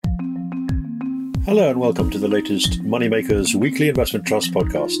Hello and welcome to the latest Moneymakers Weekly Investment Trust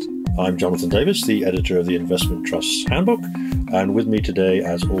podcast. I'm Jonathan Davis, the editor of the Investment Trust's Handbook, and with me today,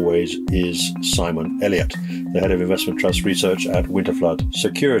 as always, is Simon Elliott, the head of Investment Trust Research at Winterflood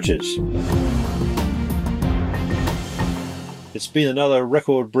Securities. It's been another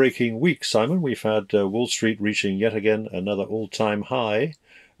record-breaking week, Simon. We've had Wall Street reaching yet again another all-time high,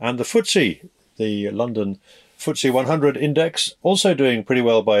 and the FTSE, the London FTSE 100 index, also doing pretty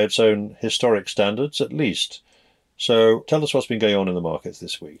well by its own historic standards, at least. So tell us what's been going on in the markets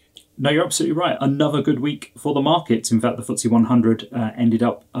this week. No, you're absolutely right. Another good week for the markets. In fact, the FTSE 100 ended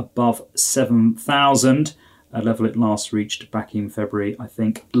up above 7,000, a level it last reached back in February, I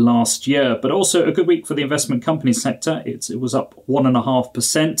think, last year. But also a good week for the investment company sector. It was up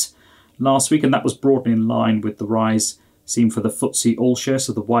 1.5% last week, and that was broadly in line with the rise seen for the FTSE All-Share,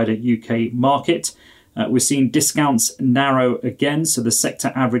 so the wider UK market. We're seeing discounts narrow again, so the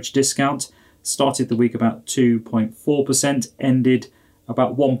sector average discount started the week about 2.4%, ended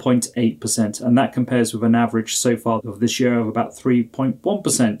about 1.8%, and that compares with an average so far of this year of about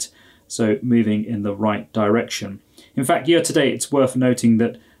 3.1%, so moving in the right direction. In fact, year to date, it's worth noting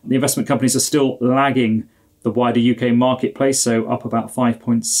that the investment companies are still lagging the wider UK marketplace, so up about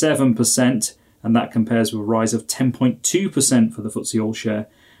 5.7%, and that compares with a rise of 10.2% for the FTSE All-Share.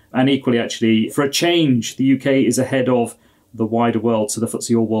 And equally, actually, for a change, the UK is ahead of the wider world. So the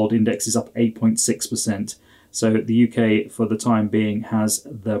FTSE All World Index is up 8.6%. So the UK, for the time being, has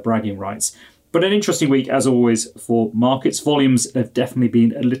the bragging rights. But an interesting week, as always, for markets. Volumes have definitely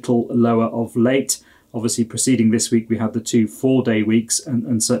been a little lower of late. Obviously, preceding this week, we had the 2 4-day weeks,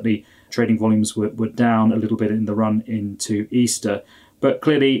 and certainly trading volumes were down a little bit in the run into Easter. But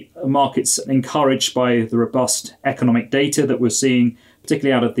clearly, markets encouraged by the robust economic data that we're seeing,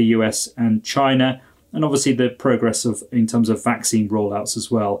 particularly out of the US and China, and obviously the progress in terms of vaccine rollouts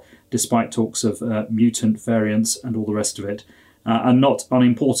as well, despite talks of mutant variants and all the rest of it. And not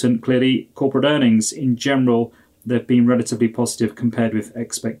unimportant, clearly, corporate earnings in general, they've been relatively positive compared with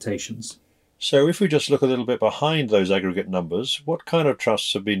expectations. So if we just look a little bit behind those aggregate numbers, what kind of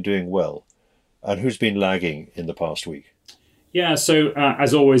trusts have been doing well, and who's been lagging in the past week? Yeah, so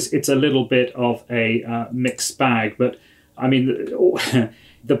as always, it's a little bit of a mixed bag, but I mean,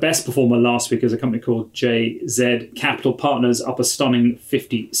 the best performer last week is a company called JZ Capital Partners, up a stunning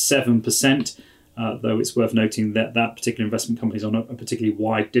 57%, though it's worth noting that that particular investment company is on a particularly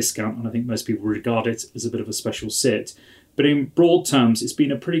wide discount, and I think most people regard it as a bit of a special sit. But in broad terms, it's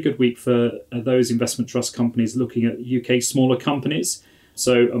been a pretty good week for those investment trust companies looking at UK smaller companies.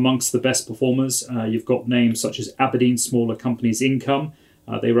 So amongst the best performers, you've got names such as Aberdeen Smaller Companies Income.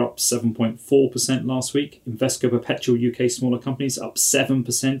 They were up 7.4% last week. Invesco Perpetual UK Smaller Companies up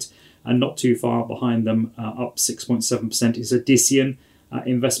 7%. And not too far behind them, up 6.7% is Addition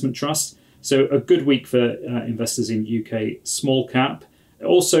Investment Trust. So a good week for investors in UK small cap.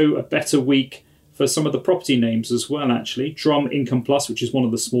 Also a better week for some of the property names as well, actually. Drum Income Plus, which is one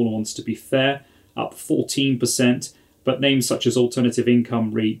of the smaller ones to be fair, up 14%. But names such as Alternative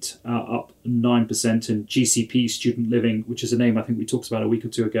Income REIT up 9%, and GCP Student Living, which is a name I think we talked about a week or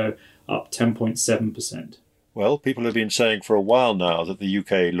two ago, up 10.7%. Well, people have been saying for a while now that the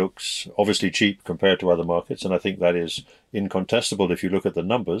UK looks obviously cheap compared to other markets, and I think that is incontestable if you look at the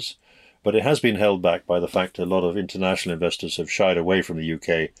numbers. But it has been held back by the fact that a lot of international investors have shied away from the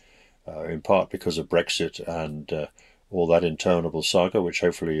UK, in part because of Brexit and all that interminable saga, which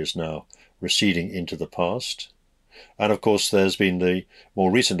hopefully is now receding into the past. And of course, there's been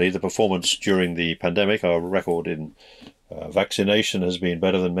more recently, the performance during the pandemic. Our record in vaccination has been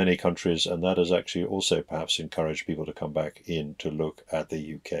better than many countries, and that has actually also perhaps encouraged people to come back in to look at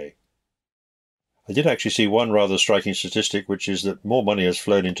the UK. I did actually see one rather striking statistic, which is that more money has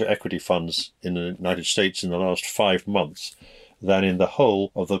flown into equity funds in the United States in the last 5 months than in the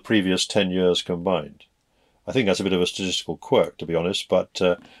whole of the previous 10 years combined. I think that's a bit of a statistical quirk, to be honest, but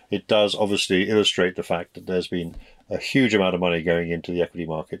it does obviously illustrate the fact that there's been a huge amount of money going into the equity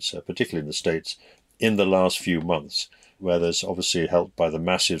markets, particularly in the States, in the last few months, where there's obviously helped by the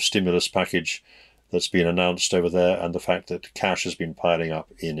massive stimulus package that's been announced over there and the fact that cash has been piling up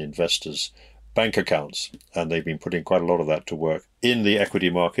in investors' bank accounts, and they've been putting quite a lot of that to work in the equity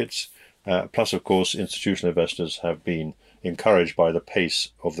markets. Plus, of course, institutional investors have been encouraged by the pace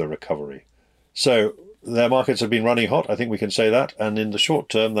of the recovery. So their markets have been running hot, I think we can say that, and in the short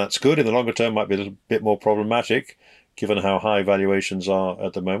term that's good. In the longer term might be a little bit more problematic given how high valuations are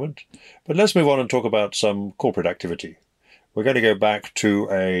at the moment. But let's move on and talk about some corporate activity. We're going to go back to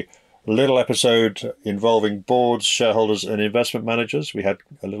a little episode involving boards, shareholders and investment managers. We had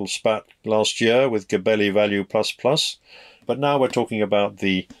a little spat last year with Gabelli Value Plus Plus, but now we're talking about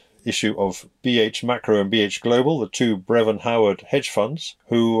the issue of BH Macro and BH Global, the two Brevin Howard hedge funds,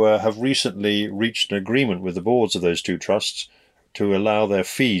 who have recently reached an agreement with the boards of those two trusts to allow their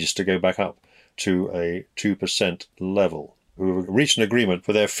fees to go back up to a 2% level, who have reached an agreement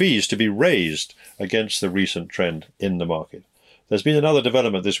for their fees to be raised against the recent trend in the market. There's been another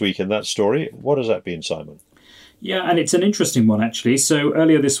development this week in that story. What has that been, Simon? Yeah, and it's an interesting one, actually. So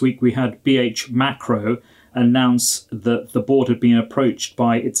earlier this week, we had BH Macro announce that the board had been approached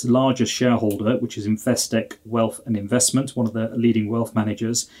by its largest shareholder, which is Investec Wealth and Investment, one of the leading wealth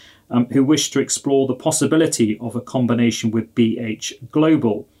managers, who wished to explore the possibility of a combination with BH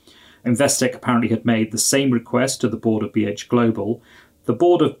Global. Investec apparently had made the same request to the board of BH Global. The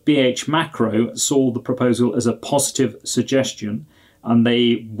board of BH Macro saw the proposal as a positive suggestion, and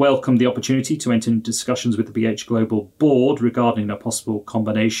they welcomed the opportunity to enter into discussions with the BH Global board regarding a possible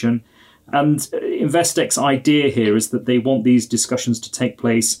combination. And Investec's idea here is that they want these discussions to take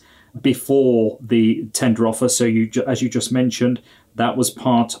place before the tender offer. So as you just mentioned, that was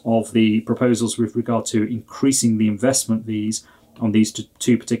part of the proposals with regard to increasing the investment fees on these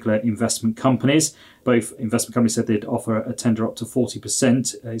two particular investment companies. Both investment companies said they'd offer a tender up to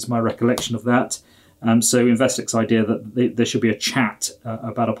 40%, is my recollection of that. So Investec's idea that there should be a chat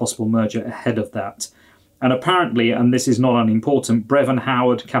about a possible merger ahead of that. And apparently, and this is not unimportant, Brevin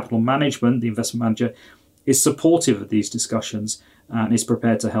Howard Capital Management, the investment manager, is supportive of these discussions and is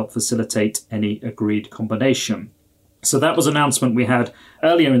prepared to help facilitate any agreed combination. So that was an announcement we had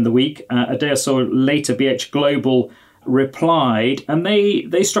earlier in the week. A day or so later, BH Global replied, and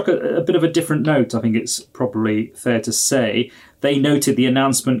they struck a bit of a different note, I think it's probably fair to say. They noted the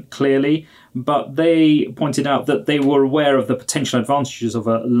announcement clearly, but they pointed out that they were aware of the potential advantages of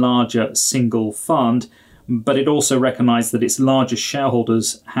a larger single fund, but it also recognised that its largest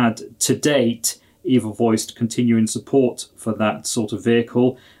shareholders had to date either voiced continuing support for that sort of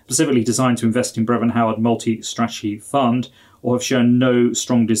vehicle, specifically designed to invest in Brevin Howard Multi-Strategy Fund, or have shown no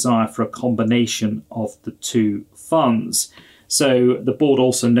strong desire for a combination of the two funds. So the board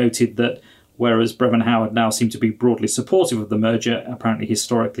also noted that whereas Brevin Howard now seemed to be broadly supportive of the merger, apparently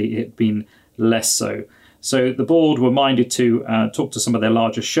historically it had been less so. So the board were minded to talk to some of their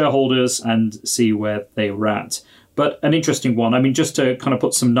larger shareholders and see where they were at. But an interesting one, I mean, just to kind of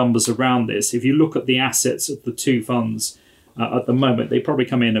put some numbers around this, if you look at the assets of the two funds at the moment, they probably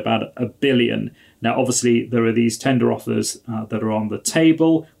come in about $1 billion. Now, obviously, there are these tender offers that are on the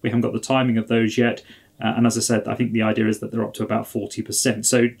table. We haven't got the timing of those yet. And as I said, I think the idea is that they're up to about 40%.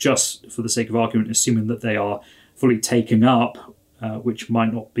 So just for the sake of argument, assuming that they are fully taken up, which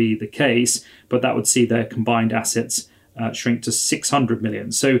might not be the case, but that would see their combined assets shrink to 600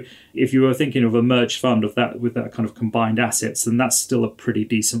 million. So if you were thinking of a merged fund of that with that kind of combined assets, then that's still a pretty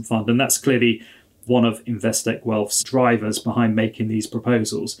decent fund. And that's clearly one of Investec Wealth's drivers behind making these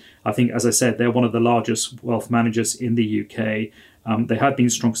proposals. I think, as I said, they're one of the largest wealth managers in the UK. They have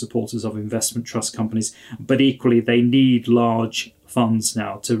been strong supporters of investment trust companies, but equally they need large funds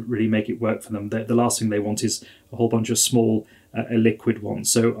now to really make it work for them. The last thing they want is a whole bunch of small, illiquid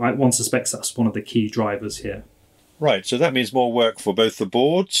ones. So one suspects that's one of the key drivers here. Right, so that means more work for both the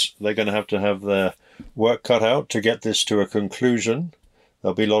boards. They're going to have their work cut out to get this to a conclusion.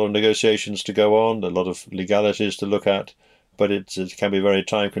 There'll be a lot of negotiations to go on, a lot of legalities to look at, but it can be very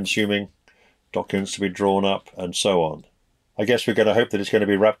time-consuming, documents to be drawn up, and so on. I guess we're going to hope that it's going to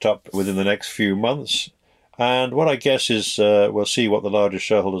be wrapped up within the next few months. And what I guess is we'll see what the largest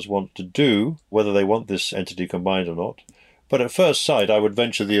shareholders want to do, whether they want this entity combined or not. But at first sight, I would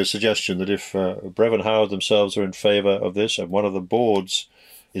venture the suggestion that if Brevin Howard themselves are in favour of this and one of the boards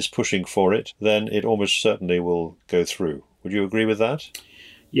is pushing for it, then it almost certainly will go through. Would you agree with that?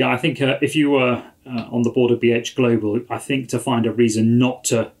 Yeah, I think if you were on the board of BH Global, I think to find a reason not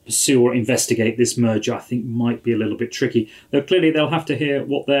to pursue or investigate this merger, I think might be a little bit tricky. Though clearly they'll have to hear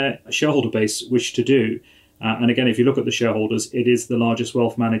what their shareholder base wish to do. And again, if you look at the shareholders, it is the largest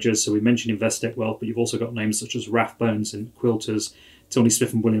wealth managers. So we mentioned Investec Wealth, but you've also got names such as Rathbones and Quilters, Tony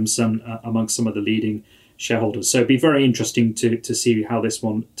Smith and Williamson amongst some of the leading shareholders. So it'd be very interesting to see how this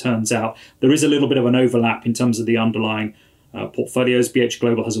one turns out. There is a little bit of an overlap in terms of the underlying portfolios. BH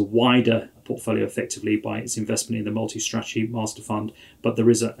Global has a wider portfolio effectively by its investment in the multi-strategy master fund, but there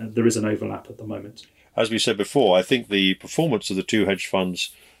is an overlap at the moment. As we said before, I think the performance of the two hedge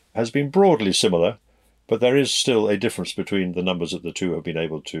funds has been broadly similar, but there is still a difference between the numbers that the two have been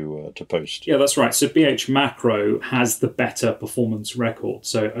able to post. Yeah, that's right. So BH Macro has the better performance record.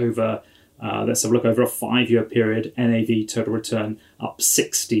 So over, let's have a look, over a 5-year period, NAV total return up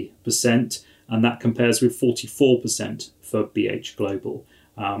 60%, and that compares with 44% for BH Global.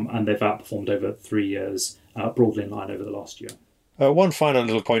 And they've outperformed over 3 years, broadly in line over the last year. One final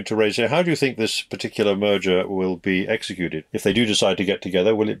little point to raise here. How do you think this particular merger will be executed? If they do decide to get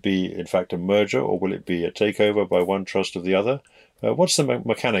together, will it be, in fact, a merger or will it be a takeover by one trust of the other? What's the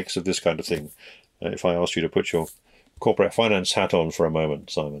mechanics of this kind of thing? If I asked you to put your corporate finance hat on for a moment,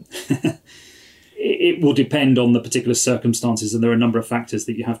 Simon. It will depend on the particular circumstances, and there are a number of factors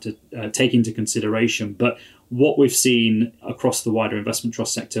that you have to take into consideration. But what we've seen across the wider investment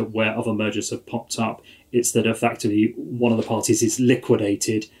trust sector where other mergers have popped up, it's that effectively one of the parties is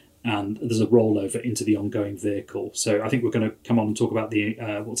liquidated and there's a rollover into the ongoing vehicle. So I think we're going to come on and talk about the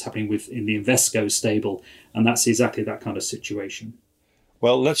what's happening in the Invesco stable, and that's exactly that kind of situation.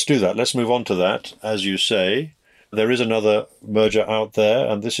 Well, let's do that. Let's move on to that. As you say, there is another merger out there,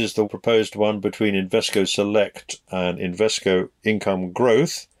 and this is the proposed one between Invesco Select and Invesco Income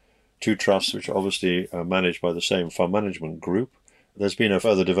Growth, two trusts which obviously are managed by the same fund management group. There's been a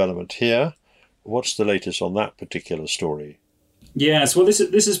further development here. What's the latest on that particular story? Yes, well, this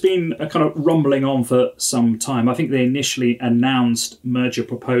has been a kind of rumbling on for some time. I think they initially announced merger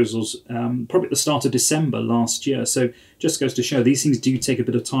proposals probably at the start of December last year. So just goes to show these things do take a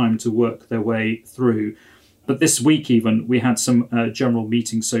bit of time to work their way through. But this week even, we had some general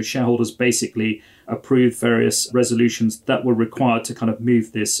meetings. So shareholders basically approved various resolutions that were required to kind of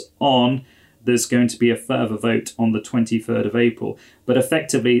move this on. There's going to be a further vote on the 23rd of April. But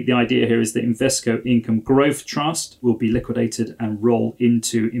effectively, the idea here is that Invesco Income Growth Trust will be liquidated and roll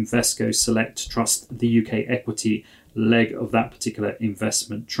into Invesco Select Trust, the UK equity leg of that particular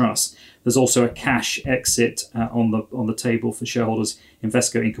investment trust. There's also a cash exit on the table for shareholders,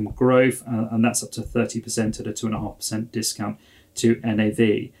 Invesco Income Growth, and that's up to 30% at a 2.5% discount to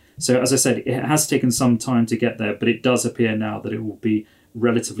NAV. So as I said, it has taken some time to get there, but it does appear now that it will be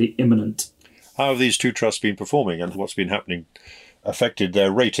relatively imminent. How have these two trusts been performing and what's been happening affected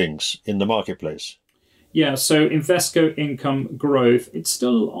their ratings in the marketplace? Yeah, so Invesco Income Growth, it's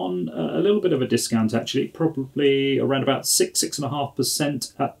still on a little bit of a discount, actually, probably around about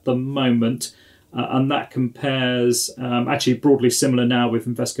 6.5% at the moment. And that compares actually broadly similar now with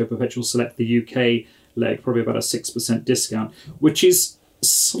Invesco Perpetual Select, the UK leg, probably about a 6% discount, which is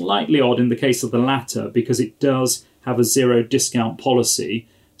slightly odd in the case of the latter because it does have a zero discount policy.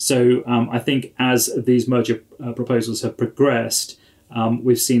 So I think as these merger proposals have progressed,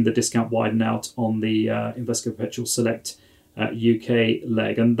 we've seen the discount widen out on the Invesco Perpetual Select UK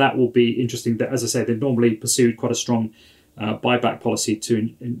leg. And that will be interesting. That, as I say, they've normally pursued quite a strong buyback policy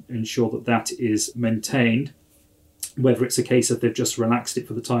to ensure that is maintained. Whether it's a case of they've just relaxed it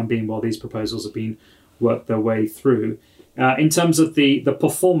for the time being while these proposals have been worked their way through. In terms of the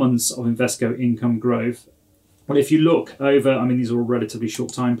performance of Invesco Income Growth, well, if you look over, I mean, these are all relatively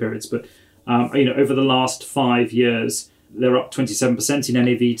short time periods, but over the last 5 years, they're up 27% in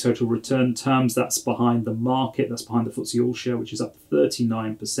NAV total return terms. That's behind the market. That's behind the FTSE All-Share, which is up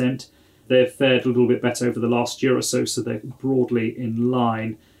 39%. They've fared a little bit better over the last year or so, so they're broadly in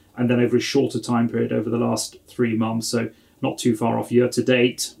line. And then over a shorter time period, over the last 3 months, so not too far off year to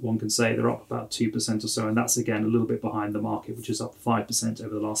date, one can say they're up about 2% or so. And that's, again, a little bit behind the market, which is up 5%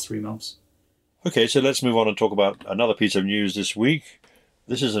 over the last 3 months. Okay, so let's move on and talk about another piece of news this week.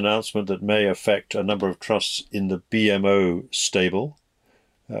 This is an announcement that may affect a number of trusts in the BMO stable.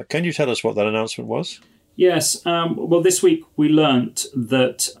 Can you tell us what that announcement was? Yes. Well, this week we learnt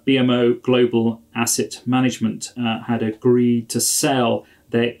that BMO Global Asset Management had agreed to sell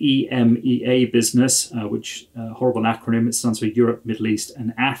their EMEA business, which horrible acronym, it stands for Europe, Middle East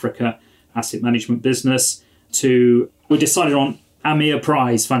and Africa Asset Management Business, we decided on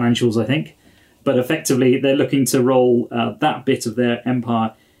Ameriprise Financials, I think. But effectively, they're looking to roll that bit of their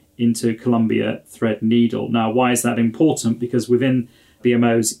empire into Columbia Threadneedle. Now, why is that important? Because within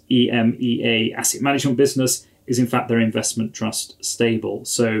BMO's EMEA asset management business is, in fact, their investment trust stable.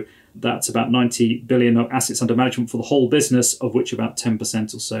 So that's about 90 billion of assets under management for the whole business, of which about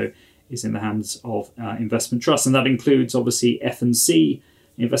 10% or so is in the hands of investment trusts. And that includes, obviously, F&C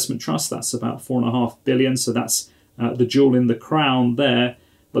Investment Trust. That's about 4.5 billion. So that's the jewel in the crown there.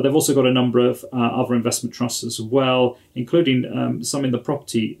 But they've also got a number of other investment trusts as well, including some in the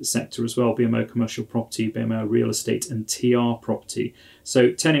property sector as well, BMO Commercial Property, BMO Real Estate and TR Property.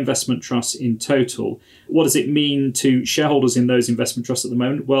 So 10 investment trusts in total. What does it mean to shareholders in those investment trusts at the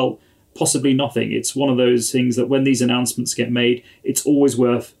moment? Well, possibly nothing. It's one of those things that when these announcements get made, it's always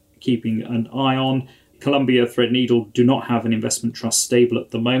worth keeping an eye on. Columbia Threadneedle do not have an investment trust stable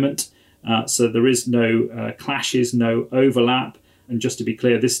at the moment. So there is no clashes, no overlap. And just to be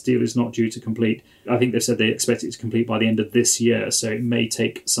clear, this deal is not due to complete. I think they've said they expect it to complete by the end of this year, so it may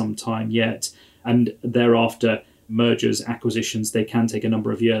take some time yet. And thereafter, mergers, acquisitions, they can take a number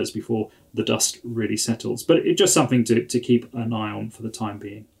of years before the dust really settles. But it's just something to keep an eye on for the time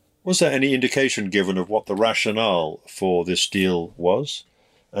being. Was there any indication given of what the rationale for this deal was?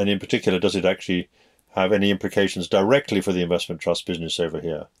 And in particular, does it actually have any implications directly for the investment trust business over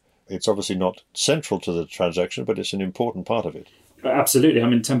here? It's obviously not central to the transaction, but it's an important part of it. Absolutely. I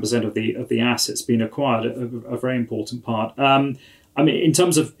mean, 10% of the assets being acquired, a very important part. I mean, in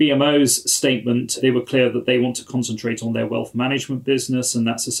terms of BMO's statement, they were clear that they want to concentrate on their wealth management business, and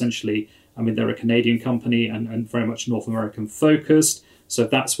that's essentially, I mean, they're a Canadian company and very much North American focused. So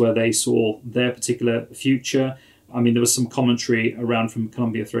that's where they saw their particular future. I mean, there was some commentary around from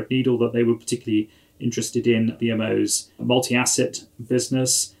Columbia Threadneedle that they were particularly interested in BMO's multi-asset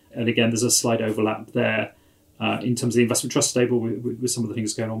business. And again, there's a slight overlap there in terms of the investment trust stable with some of the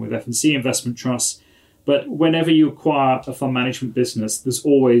things going on with F&C investment trusts. But whenever you acquire a fund management business, there's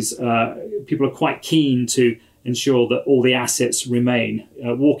always, people are quite keen to ensure that all the assets remain.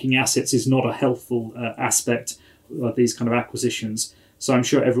 Walking assets is not a helpful aspect of these kind of acquisitions. So I'm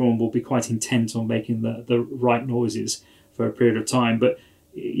sure everyone will be quite intent on making the right noises for a period of time. But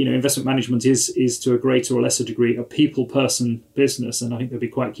investment management is to a greater or lesser degree a people person business, and I think they'll be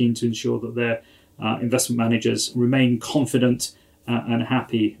quite keen to ensure that their investment managers remain confident and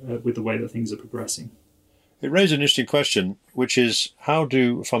happy with the way that things are progressing. It raises an interesting question, which is how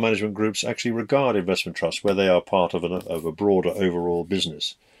do fund management groups actually regard investment trusts where they are part of a broader overall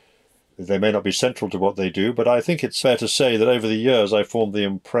business? They may not be central to what they do, but I think it's fair to say that over the years I formed the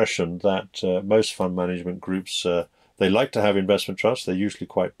impression that most fund management groups, they like to have investment trusts. They're usually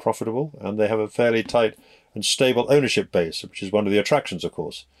quite profitable, and they have a fairly tight and stable ownership base, which is one of the attractions, of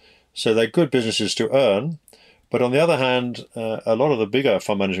course. So they're good businesses to earn. But on the other hand, a lot of the bigger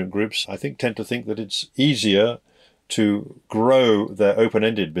fund management groups, I think, tend to think that it's easier to grow their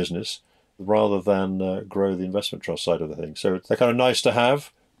open-ended business rather than grow the investment trust side of the thing. So they're kind of nice to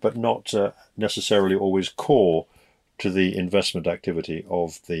have, but not necessarily always core to the investment activity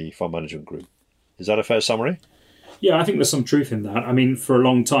of the fund management group. Is that a fair summary? Yeah, I think there's some truth in that. I mean, for a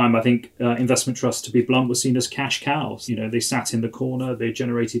long time, I think investment trusts, to be blunt, were seen as cash cows. They sat in the corner, they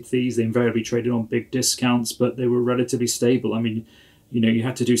generated fees, they invariably traded on big discounts, but they were relatively stable. I mean, you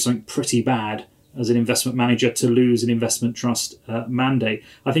had to do something pretty bad as an investment manager to lose an investment trust mandate.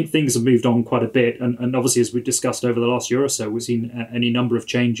 I think things have moved on quite a bit. And obviously, as we've discussed over the last year or so, we've seen any number of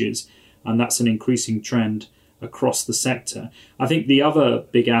changes, and that's an increasing trend across the sector. I think the other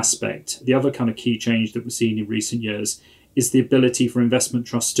big aspect, the other kind of key change that we've seen in recent years is the ability for investment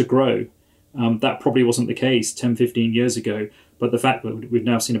trusts to grow. That probably wasn't the case 10, 15 years ago, but the fact that we've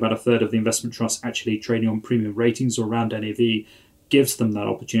now seen about a third of the investment trusts actually trading on premium ratings or around NAV gives them that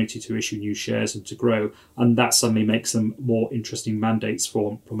opportunity to issue new shares and to grow, and that suddenly makes them more interesting mandates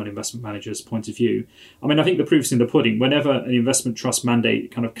from an investment manager's point of view. I mean, I think the proof's in the pudding. Whenever an investment trust mandate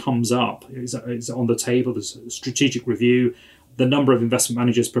kind of comes up, is on the table, there's a strategic review, the number of investment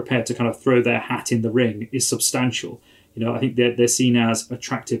managers prepared to kind of throw their hat in the ring is substantial. I think they're seen as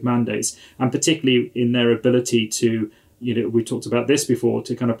attractive mandates, and particularly in their ability to, we talked about this before,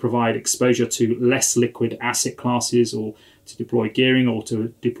 to kind of provide exposure to less liquid asset classes or to deploy gearing or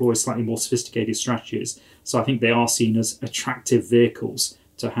to deploy slightly more sophisticated strategies. So I think they are seen as attractive vehicles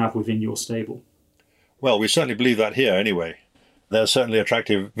to have within your stable. Well, we certainly believe that here anyway. They're certainly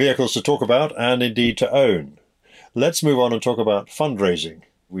attractive vehicles to talk about and indeed to own. Let's move on and talk about fundraising.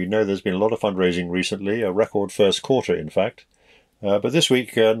 We know there's been a lot of fundraising recently, a record first quarter, in fact. But this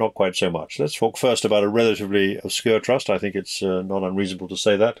week, not quite so much. Let's talk first about a relatively obscure trust. I think it's not unreasonable to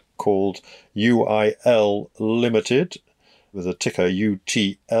say that, called UIL Limited, with a ticker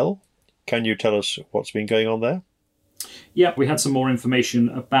UTL. Can you tell us what's been going on there? Yeah, we had some more information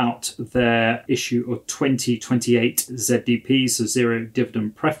about their issue of 2028 ZDPs, so zero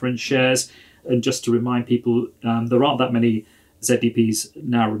dividend preference shares. And just to remind people, there aren't that many ZDPs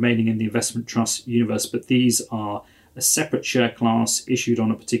now remaining in the investment trust universe, but these are a separate share class issued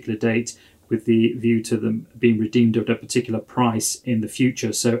on a particular date with the view to them being redeemed at a particular price in the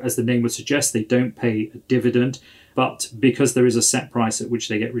future. So as the name would suggest, they don't pay a dividend, but because there is a set price at which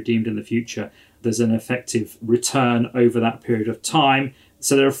they get redeemed in the future, there's an effective return over that period of time.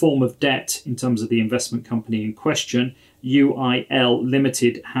 So they're a form of debt in terms of the investment company in question. UIL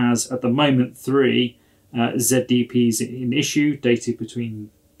Limited has at the moment 3 ZDPs in issue, dated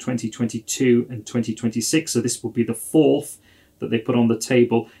between 2022 and 2026. So this will be the 4th that they put on the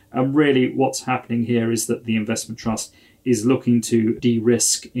table. And really what's happening here is that the investment trust is looking to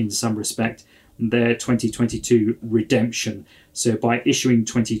de-risk in some respect their 2022 redemption. So by issuing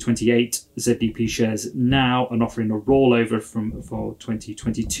 2028 ZDP shares now and offering a rollover for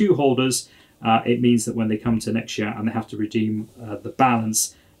 2022 holders, it means that when they come to next year and they have to redeem the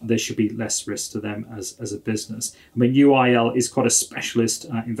balance, there should be less risk to them as a business. I mean, UIL is quite a specialist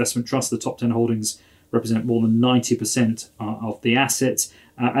investment trust. The top 10 holdings represent more than 90% of the assets,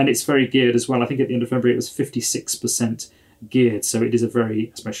 and it's very geared as well. I think at the end of February it was 56% geared, so it is a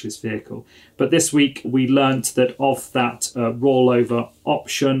very specialist vehicle. But this week we learnt that of that rollover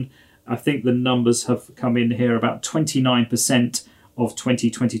option, I think the numbers have come in here, about 29% of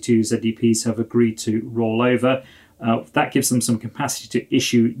 2022 ZDPs have agreed to roll over. That gives them some capacity to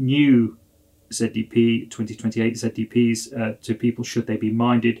issue new ZDP 2028 ZDPs to people should they be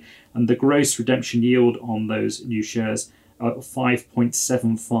minded, and the gross redemption yield on those new shares are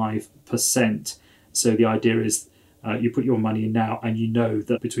 5.75%. So the idea is you put your money in now, and you know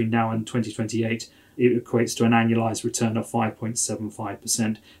that between now and 2028 it equates to an annualized return of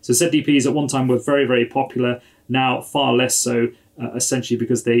 5.75%. So ZDPs at one time were very, very popular, now far less so, essentially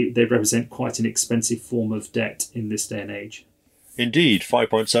because they represent quite an expensive form of debt in this day and age. Indeed,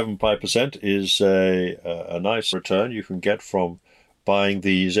 5.75% is a nice return you can get from buying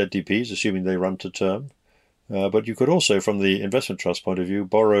the ZDPs, assuming they run to term. But you could also, from the investment trust point of view,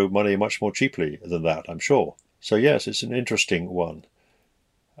 borrow money much more cheaply than that, I'm sure. So yes, it's an interesting one.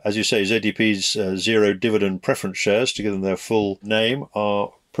 As you say, ZDP's zero dividend preference shares, to give them their full name,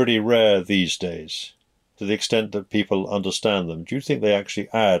 are pretty rare these days. To the extent that people understand them, do you think they actually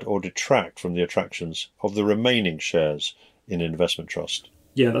add or detract from the attractions of the remaining shares in an investment trust?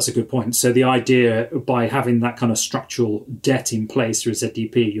 Yeah, that's a good point. So the idea, by having that kind of structural debt in place through a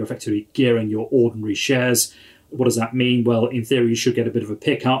ZDP, you're effectively gearing your ordinary shares. What does that mean? Well, in theory, you should get a bit of a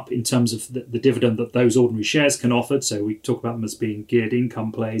pickup in terms of the dividend that those ordinary shares can offer. So we talk about them as being geared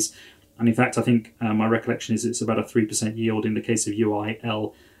income plays. And in fact, I think my recollection is it's about a 3% yield in the case of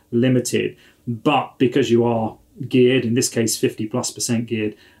UIL Limited. But because you are geared, in this case 50+%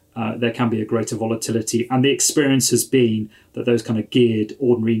 geared, there can be a greater volatility. And the experience has been that those kind of geared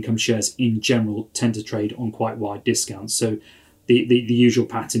ordinary income shares in general tend to trade on quite wide discounts. So the usual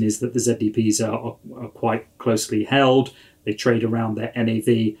pattern is that the ZDPs are quite closely held. They trade around their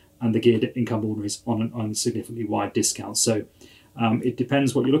NAV, and the geared income ordinaries on significantly wide discounts. So it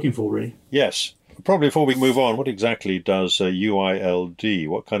depends what you're looking for, really. Yes. Probably before we move on, what exactly does UILD?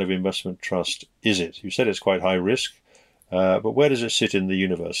 What kind of investment trust is it? You said it's quite high risk, but where does it sit in the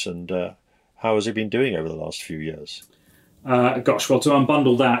universe, and how has it been doing over the last few years? Well, to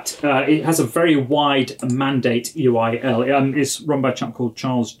unbundle that, it has a very wide mandate, UIL. It's run by a chap called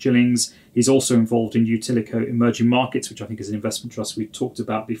Charles Gillings. He's also involved in Utilico Emerging Markets, which I think is an investment trust we've talked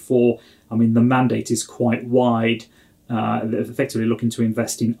about before. I mean, the mandate is quite wide. They're effectively looking to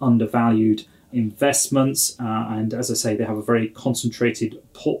invest in undervalued investments. And as I say, they have a very concentrated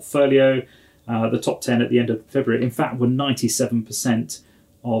portfolio. The top 10 at the end of February, in fact, were 97%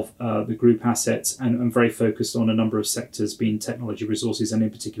 of the group assets, and very focused on a number of sectors, being technology, resources, and in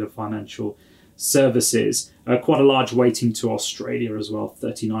particular financial services. Quite a large weighting to Australia as well,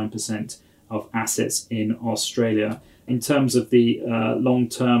 39% of assets in Australia. In terms of the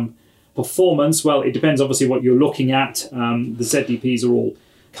long-term performance, well, it depends obviously what you're looking at. The ZDPs are all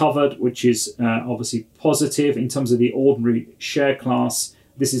covered, which is obviously positive. In terms of the ordinary share class,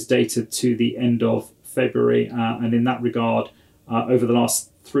 this is dated to the end of February, and in that regard, over the last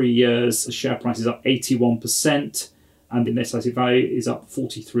 3 years, the share price is up 81%, and the net asset value is up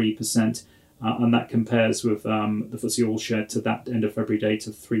 43%, and that compares with the FTSE All Share to that end of February date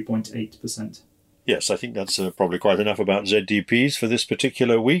of 3.8%. Yes, I think that's probably quite enough about ZDPs for this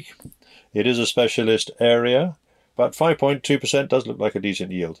particular week. It is a specialist area, but 5.2% does look like a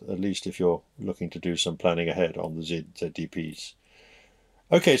decent yield, at least if you're looking to do some planning ahead on the ZDPs.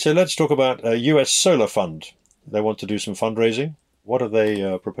 Okay, so let's talk about a US Solar Fund. They want to do some fundraising. What are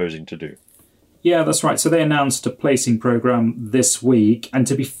they proposing to do? Yeah, that's right. So they announced a placing program this week. And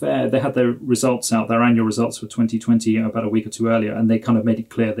to be fair, they had their results out, their annual results for 2020 about a week or two earlier, and they kind of made it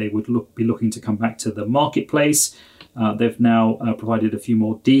clear they would be looking to come back to the marketplace. They've now provided a few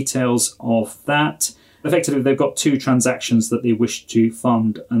more details of that. Effectively, they've got two transactions that they wish to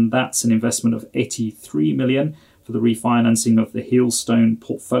fund, and that's an investment of $83 million for the refinancing of the Healstone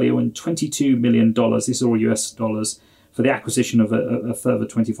portfolio, and $22 million, these are all US dollars, for the acquisition of a further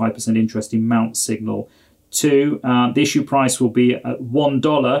 25% interest in Mount Signal 2. The issue price will be at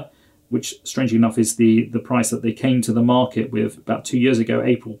 $1, which strangely enough is the price that they came to the market with about 2 years ago,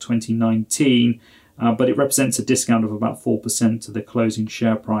 April 2019, but it represents a discount of about 4% to the closing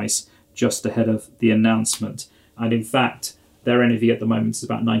share price just ahead of the announcement. And in fact, their NAV at the moment is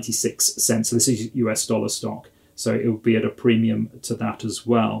about 96 cents. So this is US dollar stock. So it will be at a premium to that as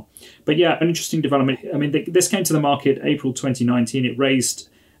well. But yeah, an interesting development. I mean, this came to the market April 2019. It raised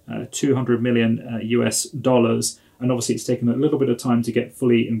 $200 million US dollars. and obviously it's taken a little bit of time to get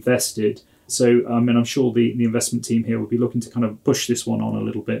fully invested. So I'm sure the investment team here will be looking to kind of push this one on a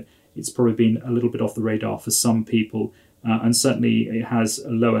little bit. It's probably been a little bit off the radar for some people, and certainly it has a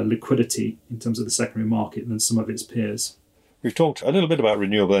lower liquidity in terms of the secondary market than some of its peers. We've talked a little bit about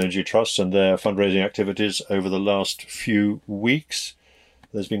renewable energy trusts and their fundraising activities over the last few weeks.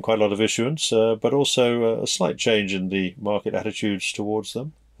 There's been quite a lot of issuance, but also a slight change in the market attitudes towards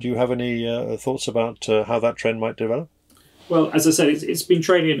them. Do you have any thoughts about how that trend might develop? Well, as I said, it's been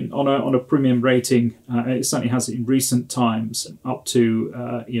trading on a premium rating. It certainly has in recent times, up to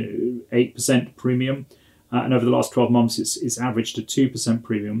 8% premium, and over the last 12 months, it's averaged a 2%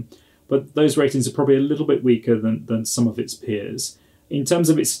 premium. But those ratings are probably a little bit weaker than some of its peers. In terms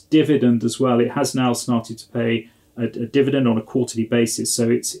of its dividend as well, it has now started to pay a dividend on a quarterly basis. So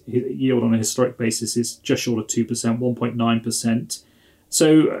its yield on a historic basis is just short of 2%, 1.9%.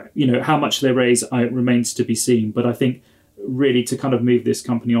 So, how much they raise remains to be seen. But I think really to kind of move this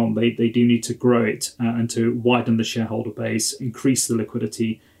company on, they do need to grow it and to widen the shareholder base, increase the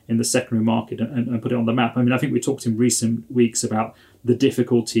liquidity in the secondary market and put it on the map. I think we talked in recent weeks about the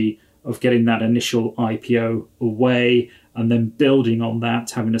difficulty of getting that initial IPO away and then building on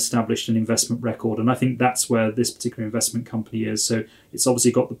that, having established an investment record. And I think that's where this particular investment company is. So it's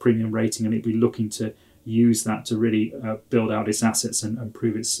obviously got the premium rating, and it'll be looking to use that to really build out its assets and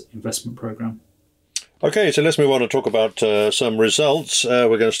improve its investment program. Okay, so let's move on and talk about some results. We're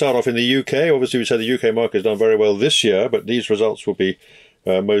going to start off in the UK. Obviously, we said the UK market has done very well this year, but these results will be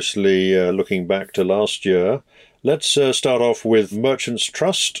mostly looking back to last year. Let's start off with Merchants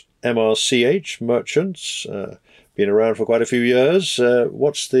Trust, MRCH, Merchants, been around for quite a few years.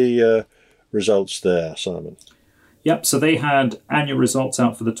 What's the results there, Simon? Yep, so they had annual results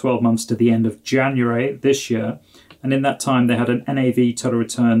out for the 12 months to the end of January this year. And in that time, they had an NAV total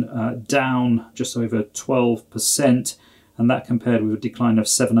return down just over 12%. And that compared with a decline of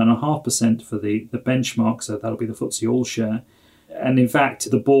 7.5% for the benchmark. So that'll be the FTSE All-Share. And in fact,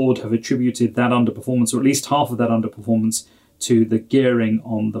 the board have attributed that underperformance, or at least half of that underperformance, to the gearing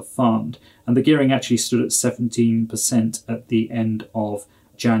on the fund. And the gearing actually stood at 17% at the end of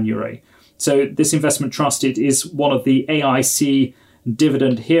January. So this investment trust, it is one of the AIC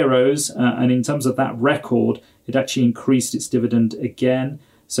dividend heroes. And in terms of that record, it actually increased its dividend again.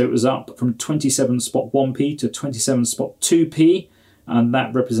 So it was up from 27.1p to 27.2p. And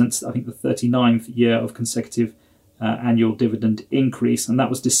that represents, I think, the 39th year of consecutive annual dividend increase. And that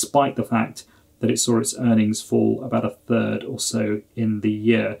was despite the fact that it saw its earnings fall about a third or so in the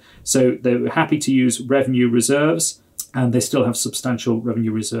year. So they were happy to use revenue reserves, and they still have substantial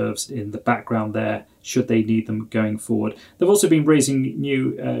revenue reserves in the background there, should they need them going forward. They've also been raising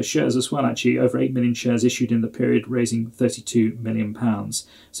new shares as well, actually, over 8 million shares issued in the period, raising £32 million.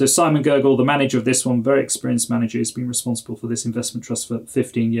 So Simon Gurgle, the manager of this one, very experienced manager, has been responsible for this investment trust for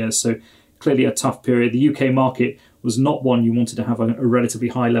 15 years. So clearly a tough period. The UK market was not one you wanted to have a relatively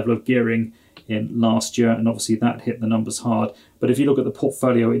high level of gearing in last year, and obviously that hit the numbers hard. But if you look at the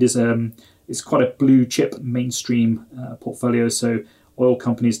portfolio, it is it's quite a blue chip mainstream portfolio. So oil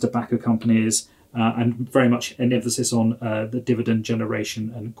companies, tobacco companies, and very much an emphasis on the dividend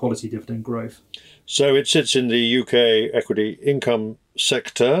generation and quality dividend growth. So it sits in the UK equity income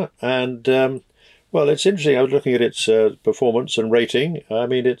sector, and well, it's interesting. I was looking at its performance and rating. I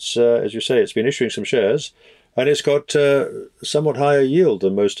mean, it's as you say, it's been issuing some shares, and it's got somewhat higher yield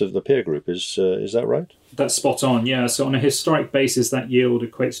than most of the peer group. Is that right? That's spot on, yeah. So on a historic basis, that yield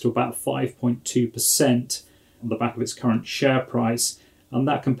equates to about 5.2% on the back of its current share price. And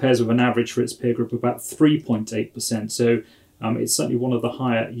that compares with an average for its peer group of about 3.8%. So it's certainly one of the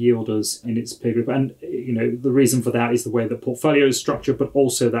higher yielders in its peer group. And, the reason for that is the way the portfolio is structured, but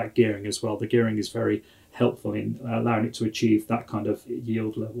also that gearing as well. The gearing is very helpful in allowing it to achieve that kind of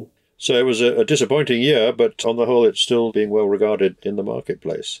yield level. So it was a disappointing year, but on the whole, it's still being well regarded in the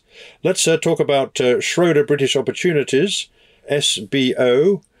marketplace. Let's talk about Schroder British Opportunities,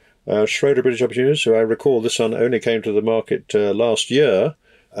 SBO. Schroder British Opportunities, who I recall this one only came to the market last year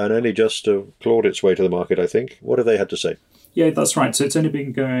and only just clawed its way to the market, I think. What have they had to say? Yeah, that's right. So it's only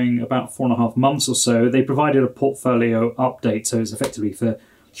been going about 4.5 months or so. They provided a portfolio update, so it's effectively for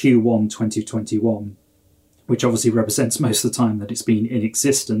Q1 2021, which obviously represents most of the time that it's been in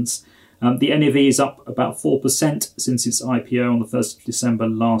existence. The NAV is up about 4% since its IPO on the 1st of December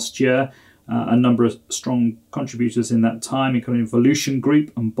last year. A number of strong contributors in that time, including Volution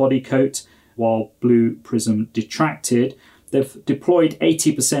Group and Bodycote, while Blue Prism detracted. They've deployed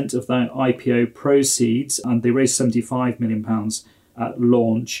 80% of their IPO proceeds, and they raised £75 million at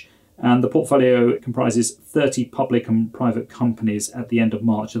launch. And the portfolio comprises 30 public and private companies at the end of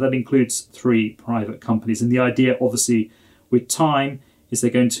March. So that includes 3 private companies. And the idea, obviously, with time, is they're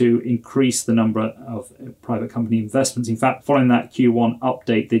going to increase the number of private company investments. In fact, following that Q1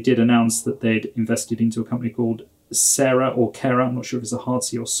 update, they did announce that they'd invested into a company called Cera, I'm not sure if it's a hard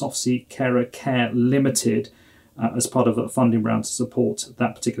C or soft C, Cera Care Limited, as part of a funding round to support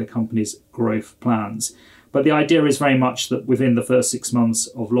that particular company's growth plans. But the idea is very much that within the first 6 months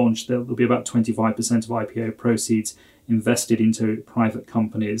of launch, there'll be about 25% of IPO proceeds invested into private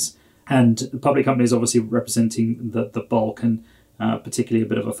companies. And the public companies obviously representing the bulk, and particularly a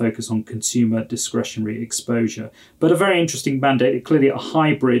bit of a focus on consumer discretionary exposure. But a very interesting mandate, clearly a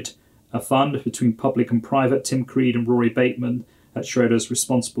hybrid fund between public and private. Tim Creed and Rory Bateman at Schroders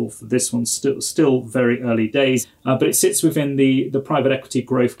responsible for this one. Still very early days, but it sits within the private equity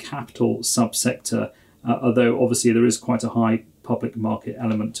growth capital subsector, although obviously there is quite a high public market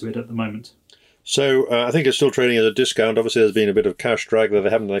element to it at the moment. So I think it's still trading at a discount. Obviously, there's been a bit of cash drag that they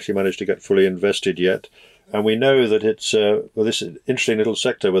haven't actually managed to get fully invested yet. And we know that it's this interesting little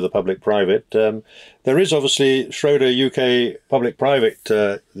sector with the public-private. There is obviously Schroder UK public-private,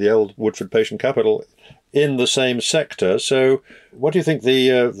 the old Woodford Patient Capital, in the same sector. So what do you think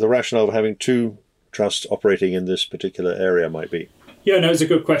the rationale of having 2 trusts operating in this particular area might be? Yeah, no, it's a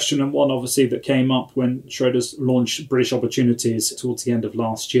good question, and one obviously that came up when Schroders launched British Opportunities towards the end of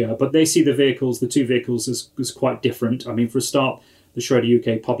last year. But they see the 2 vehicles as quite different. I mean, for a start, the Schroder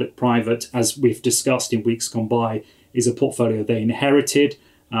UK public-private, as we've discussed in weeks gone by, is a portfolio they inherited,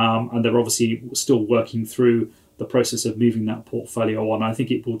 and they're obviously still working through the process of moving that portfolio on. I think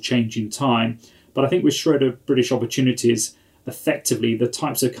it will change in time. But I think with Schroder British Opportunities, effectively the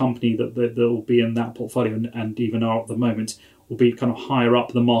types of company that will be in that portfolio and even are at the moment will be kind of higher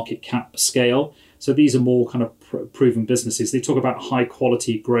up the market cap scale. So these are more kind of proven businesses. They talk about high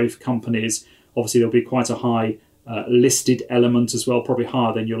quality growth companies. Obviously, there'll be quite a high listed element as well, probably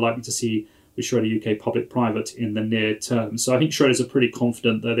higher than you're likely to see with Schroder UK public-private in the near term. So I think Schroders are pretty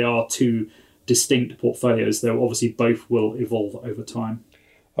confident that there are 2 distinct portfolios, though obviously both will evolve over time.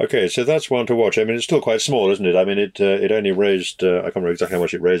 Okay, so that's one to watch. I mean, it's still quite small, isn't it? I mean, it only raised, I can't remember exactly how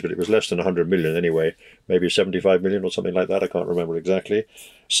much it raised, but it was less than 100 million anyway, maybe 75 million or something like that. I can't remember exactly.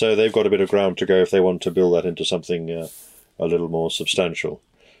 So they've got a bit of ground to go if they want to build that into something a little more substantial.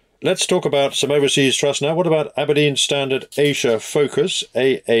 Let's talk about some overseas trusts now. What about Aberdeen Standard Asia Focus,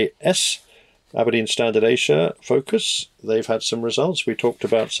 AAS? Aberdeen Standard Asia Focus, they've had some results. We talked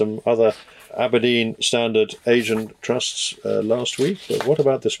about some other Aberdeen Standard Asian trusts last week, but what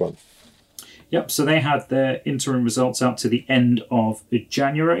about this one? Yep, so they had their interim results out to the end of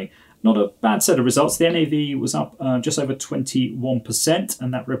January. Not a bad set of results. The NAV was up just over 21%,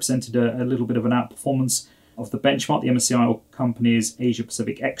 and that represented a little bit of an outperformance of the benchmark, the MSCI All Companies Asia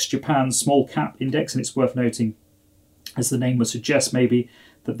Pacific ex-Japan Small Cap Index, and it's worth noting, as the name would suggest maybe,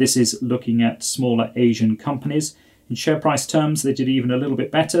 that this is looking at smaller Asian companies. In share price terms, they did even a little bit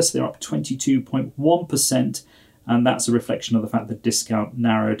better, so they're up 22.1%, and that's a reflection of the fact that discount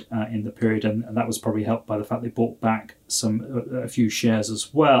narrowed in the period, and that was probably helped by the fact they bought back a few shares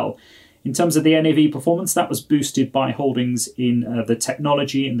as well. In terms of the NAV performance, that was boosted by holdings in the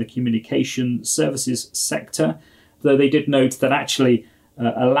technology and the communication services sector, though they did note that actually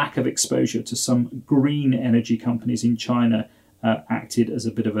a lack of exposure to some green energy companies in China acted as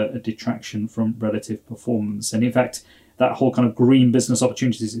a bit of a detraction from relative performance. And in fact, that whole kind of green business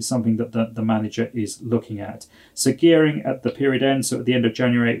opportunities is something that the manager is looking at. So gearing at the period end, so at the end of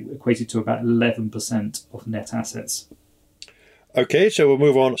January, equated to about 11% of net assets. Okay, so we'll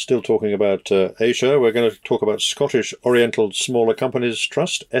move on, still talking about Asia. We're going to talk about Scottish Oriental Smaller Companies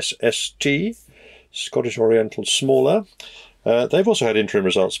Trust, SST, Scottish Oriental Smaller. They've also had interim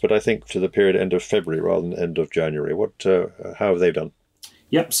results, but I think to the period end of February rather than end of January. How have they done?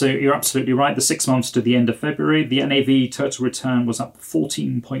 Yep, so you're absolutely right. The 6 months to the end of February, the NAV total return was up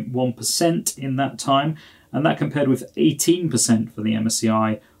 14.1% in that time, and that compared with 18% for the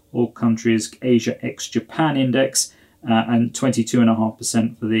MSCI All Countries Asia ex-Japan Index, and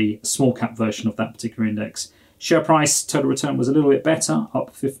 22.5% for the small cap version of that particular index. Share price total return was a little bit better,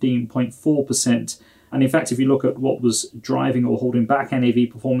 up 15.4%. And in fact, if you look at what was driving or holding back NAV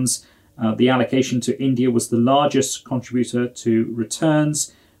performance, the allocation to India was the largest contributor to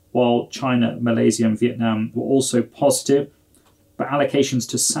returns, while China, Malaysia and Vietnam were also positive. But allocations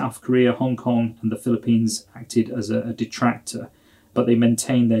to South Korea, Hong Kong and the Philippines acted as a detractor, but they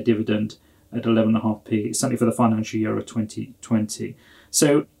maintained their dividend at 11.5p, certainly for the financial year of 2020.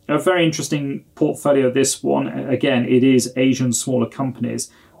 So a very interesting portfolio, this one. Again, it is Asian smaller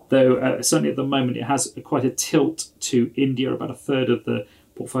companies, though certainly at the moment it has quite a tilt to India. About a third of the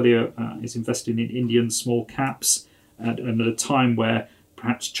portfolio is invested in Indian small caps, and at a time where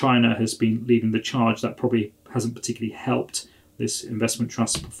perhaps China has been leading the charge. That probably hasn't particularly helped this investment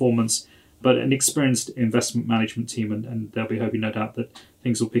trust performance, but an experienced investment management team, and they'll be hoping, no doubt, that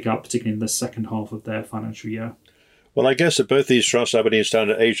things will pick up, particularly in the second half of their financial year. Well, I guess that both these trusts, Aberdeen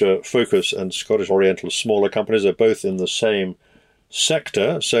Standard Asia Focus and Scottish Oriental Smaller Companies, are both in the same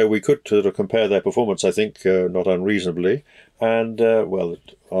sector, so we could sort of compare their performance, I think, not unreasonably. And, well,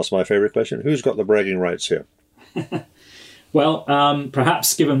 ask my favourite question, who's got the bragging rights here? Well,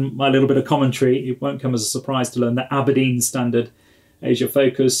 perhaps given my little bit of commentary, it won't come as a surprise to learn that Aberdeen Standard Asia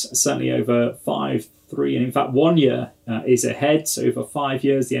Focus, certainly over 5, 3, and in fact 1 year, is ahead. So over 5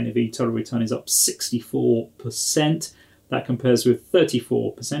 years, the NAV total return is up 64%. That compares with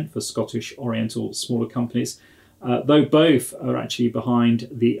 34% for Scottish Oriental Smaller Companies, though both are actually behind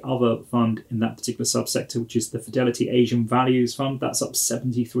the other fund in that particular subsector, which is the Fidelity Asian Values Fund. That's up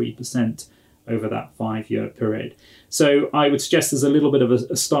 73% over that 5-year period. So I would suggest there's a little bit of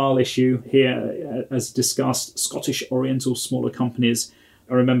a style issue here, as discussed. Scottish Oriental Smaller Companies,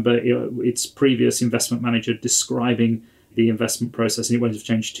 I remember its previous investment manager describing the investment process, and it won't have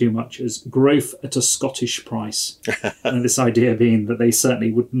changed too much, as growth at a Scottish price. And this idea being that they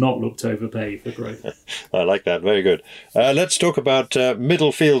certainly would not look to overpay for growth. I like that. Very good. Let's talk about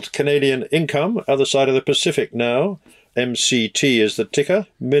Middlefield Canadian Income, other side of the Pacific now. MCT is the ticker,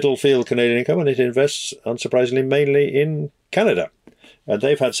 Middlefield Canadian Income, and it invests, unsurprisingly, mainly in Canada. And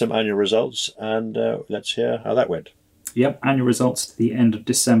they've had some annual results, and let's hear how that went. Yep, annual results to the end of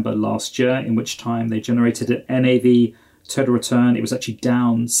December last year, in which time they generated an NAV total return. It was actually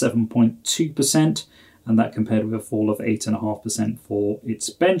down 7.2%, and that compared with a fall of 8.5% for its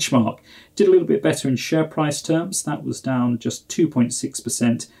benchmark. Did a little bit better in share price terms. That was down just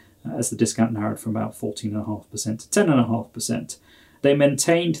 2.6%, as the discount narrowed from about 14.5% to 10.5%. They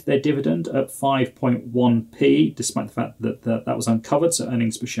maintained their dividend at 5.1p, despite the fact that that was uncovered, so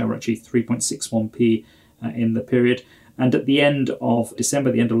earnings per share were actually 3.61p in the period. And at the end of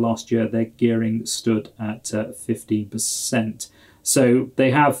December, the end of last year, their gearing stood at 15%. So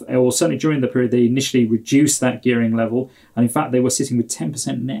they have, or certainly during the period, they initially reduced that gearing level. And in fact, they were sitting with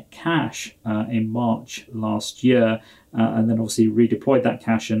 10% net cash in March last year, and then obviously redeployed that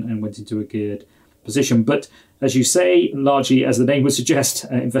cash and went into a geared position. But as you say, largely, as the name would suggest,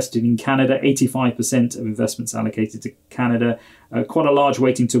 invested in Canada, 85% of investments allocated to Canada, quite a large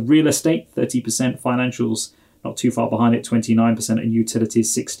weighting to real estate, 30%, financials not too far behind it, 29%, and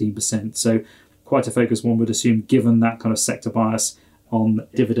utilities, 16%. So quite a focus, one would assume, given that kind of sector bias on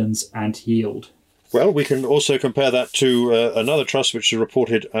dividends and yield. Well, we can also compare that to another trust which has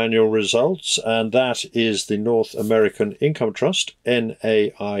reported annual results, and that is the North American Income Trust,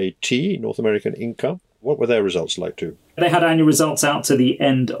 NAIT, North American Income. What were their results like too? They had annual results out to the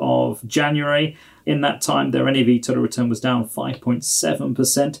end of January. In that time, their NAV total return was down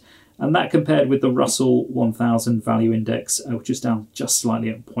 5.7%, and that compared with the Russell 1000 Value Index, which is down just slightly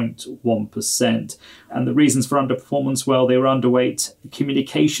at 0.1%. And the reasons for underperformance, well, they were underweight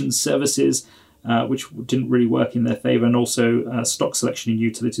communications services, which didn't really work in their favour, and also stock selection in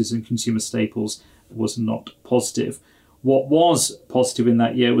utilities and consumer staples was not positive. What was positive in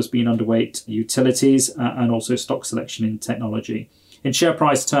that year was being underweight utilities and also stock selection in technology. In share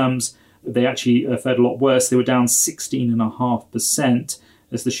price terms, they actually fared a lot worse. They were down 16.5%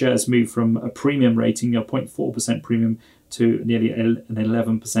 as the shares moved from a premium rating, a 0.4% premium, to nearly an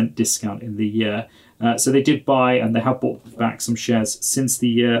 11% discount in the year. So they did buy, and they have bought back some shares since the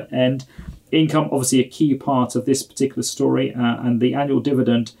year end. Income, obviously a key part of this particular story, and the annual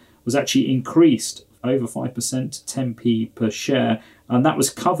dividend was actually increased over 5%, 10p per share, and that was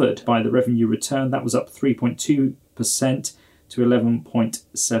covered by the revenue return. That was up 3.2% to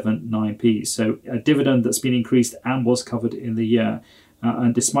 11.79p. So a dividend that's been increased and was covered in the year.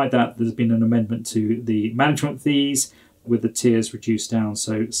 And despite that, there's been an amendment to the management fees with the tiers reduced down,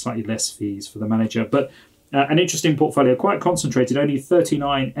 so slightly less fees for the manager. But an interesting portfolio, quite concentrated, only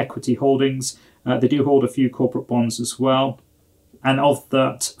 39 equity holdings. They do hold a few corporate bonds as well. And of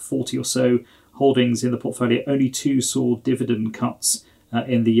that 40 or so holdings in the portfolio, only 2 saw dividend cuts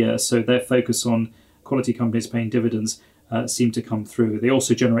in the year. So their focus on quality companies paying dividends seem to come through. They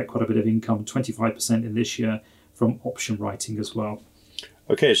also generate quite a bit of income, 25% in this year, from option writing as well.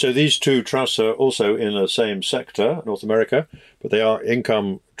 Okay, so these two trusts are also in the same sector, North America, but they are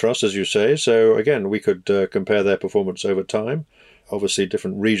income trusts, as you say. So again, we could compare their performance over time. Obviously,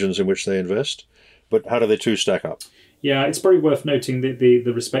 different regions in which they invest. But how do the two stack up? Yeah, it's probably worth noting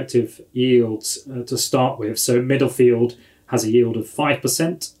the respective yields to start with. So Middlefield has a yield of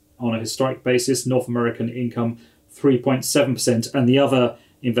 5% on a historic basis, North American Income 3.7%, and the other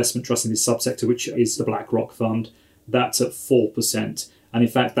investment trust in this subsector, which is the BlackRock fund. That's at 4%. And in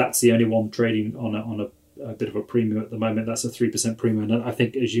fact, that's the only one trading on a bit of a premium at the moment. That's a 3% premium. And I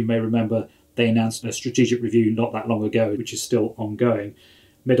think, as you may remember, they announced a strategic review not that long ago, which is still ongoing.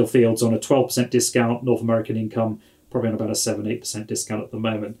 Middlefield's on a 12% discount. North American Income probably on about a 7-8% discount at the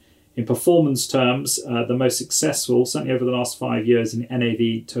moment. In performance terms, the most successful, certainly over the last 5 years in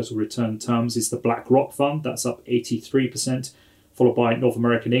NAV total return terms, is the BlackRock fund. That's up 83%, followed by North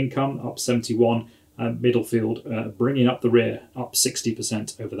American Income, up 71%, and Middlefield bringing up the rear, up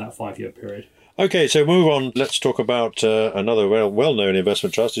 60% over that 5-year period. Okay, so move on. Let's talk about another well-known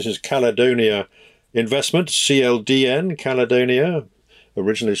investment trust. This is Caledonia Investment, CLDN, Caledonia.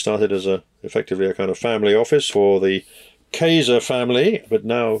 Originally started as effectively a kind of family office for the Kaiser family, but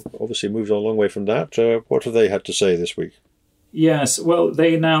now obviously moved on a long way from that. What have they had to say this week? Yes, well,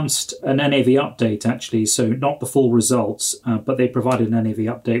 they announced an NAV update, actually, so not the full results, but they provided an NAV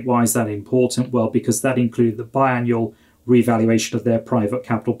update. Why is that important? Well, because that included the biannual revaluation of their private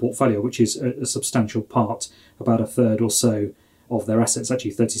capital portfolio, which is a substantial part, about a third or so of their assets,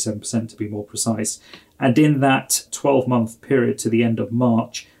 actually 37% to be more precise. And in that 12-month period to the end of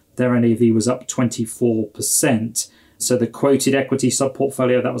March, their NAV was up 24%. So the quoted equity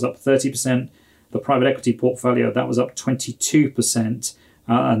sub-portfolio, that was up 30%. The private equity portfolio, that was up 22%.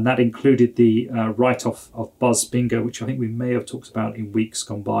 And that included the write-off of Buzz Bingo, which I think we may have talked about in weeks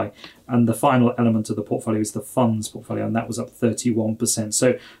gone by. And the final element of the portfolio is the funds portfolio, and that was up 31%.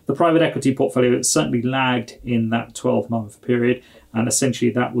 So the private equity portfolio certainly lagged in that 12-month period. And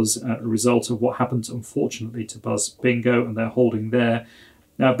essentially that was a result of what happened, unfortunately, to Buzz Bingo and their holding there.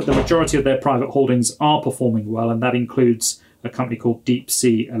 But the majority of their private holdings are performing well, and that includes a company called Deep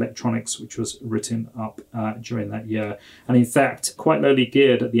Sea Electronics, which was written up during that year. And in fact, quite lowly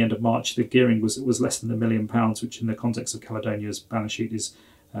geared at the end of March. The gearing was less than £1 million, which in the context of Caledonia's balance sheet is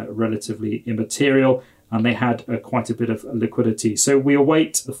relatively immaterial. And they had quite a bit of liquidity. So we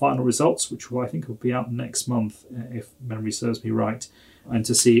await the final results, which I think will be out next month, if memory serves me right, and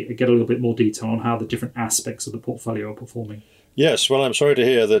to get a little bit more detail on how the different aspects of the portfolio are performing. Yes, well, I'm sorry to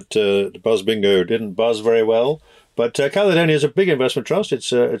hear that Buzz Bingo didn't buzz very well. But Caledonia is a big investment trust.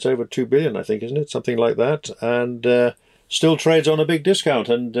 It's over 2 billion, I think, isn't it? Something like that. And still trades on a big discount.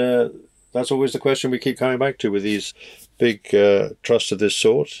 And that's always the question we keep coming back to with these big trusts of this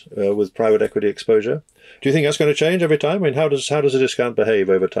sort with private equity exposure. Do you think that's going to change every time? I mean, how does a discount behave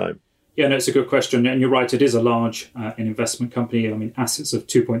over time? Yeah, no, it's a good question. And you're right, it is a large investment company. I mean, assets of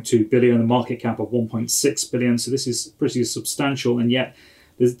 2.2 billion, a market cap of 1.6 billion. So this is pretty substantial. And yet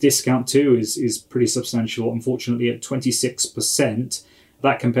the discount too is pretty substantial, unfortunately, at 26%.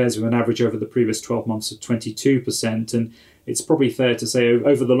 That compares with an average over the previous 12 months of 22%. And it's probably fair to say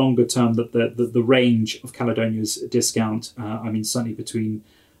over the longer term that the range of Caledonia's discount, certainly between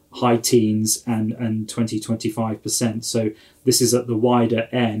high teens and 20-25%. So this is at the wider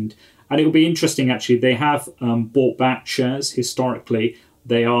end. And it will be interesting, actually. They have bought back shares historically.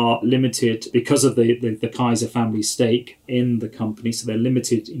 They are limited because of the Kaiser family stake in the company. So they're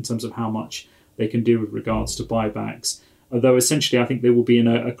limited in terms of how much they can do with regards to buybacks. Although essentially, I think they will be in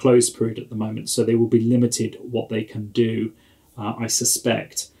a closed period at the moment. So they will be limited what they can do, I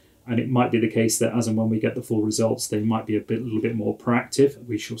suspect. And it might be the case that as and when we get the full results, they might be a little bit more proactive.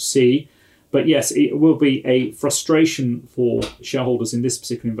 We shall see. But yes, it will be a frustration for shareholders in this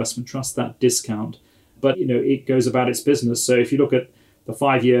particular investment trust, that discount. But, it goes about its business. So if you look at the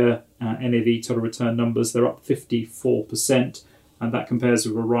 5-year NAV total return numbers, they're up 54%. And that compares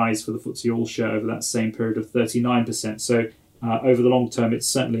with a rise for the FTSE All-Share over that same period of 39%. So over the long term, it's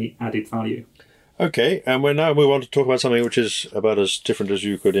certainly added value. Okay, and we want to talk about something which is about as different as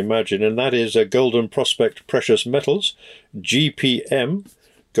you could imagine, and that is Golden Prospect Precious Metals, GPM.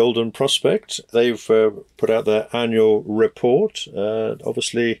 Golden Prospect, they've put out their annual report.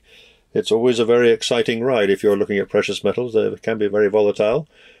 Obviously, it's always a very exciting ride if you're looking at precious metals. They can be very volatile.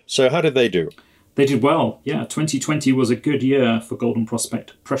 So how did they do? They did well. Yeah, 2020 was a good year for Golden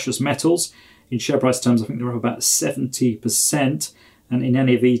Prospect Precious Metals. In share price terms, I think they're up about 70%. And in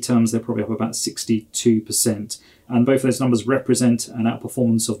NAV terms, they're probably up about 62%. And both of those numbers represent an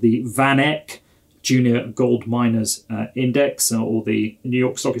outperformance of the VanEck Junior Gold Miners Index, or the New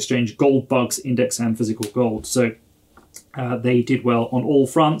York Stock Exchange Gold Bugs Index and Physical Gold. So they did well on all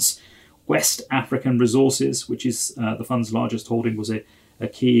fronts. West African Resources, which is the fund's largest holding, was a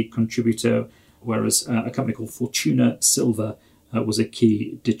key contributor, whereas a company called Fortuna Silver was a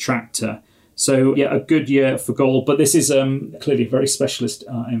key detractor. So, yeah, a good year for gold, but this is clearly a very specialist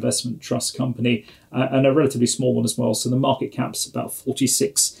investment trust company and a relatively small one as well. So the market cap's about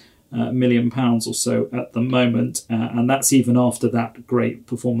 $46 million or so at the moment, and that's even after that great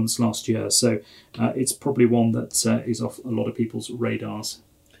performance last year. So it's probably one that is off a lot of people's radars.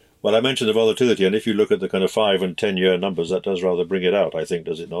 Well, I mentioned the volatility, and if you look at the kind of 5 and 10-year numbers, that does rather bring it out, I think,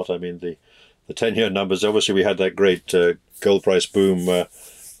 does it not? I mean, the 10-year numbers, obviously we had that great gold price boom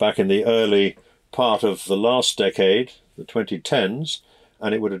back in the early part of the last decade, the 2010s,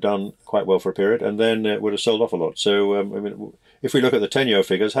 and it would have done quite well for a period, and then it would have sold off a lot. So, I mean, if we look at the 10-year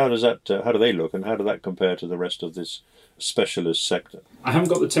figures, how do they look, and how do that compare to the rest of this specialist sector? I haven't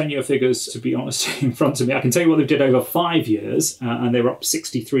got the 10-year figures, to be honest, in front of me. I can tell you what they did over 5 years, and they were up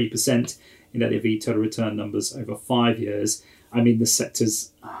 63% in NAV total return numbers over 5 years. I mean, the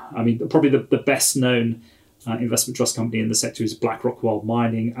sector's, probably the best known investment trust company in the sector is BlackRock World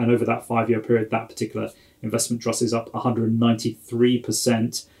Mining, and over that 5 year period, that particular investment trust is up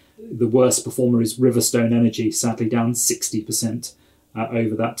 193%. The worst performer is Riverstone Energy, sadly down 60%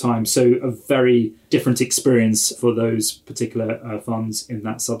 over that time. So a very different experience for those particular funds in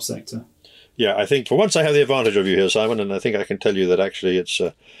that subsector. Yeah, I think for once I have the advantage of you here, Simon, and I think I can tell you that actually it's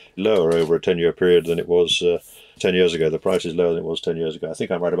lower over a 10-year period than it was 10 years ago. The price is lower than it was 10 years ago. I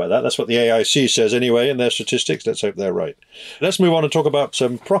think I'm right about that. That's what the AIC says anyway in their statistics. Let's hope they're right. Let's move on and talk about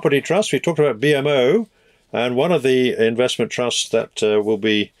some property trusts. We talked about BMO, and one of the investment trusts that will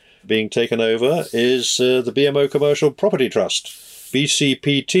be being taken over is the BMO Commercial Property Trust,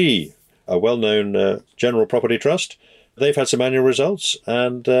 BCPT, a well-known general property trust. They've had some annual results,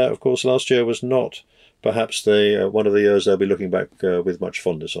 and of course last year was not perhaps one of the years they'll be looking back with much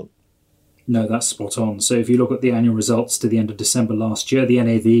fondness on. No, that's spot on. So if you look at the annual results to the end of December last year, the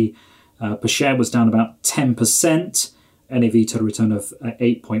NAV per share was down about 10%. NAV total return of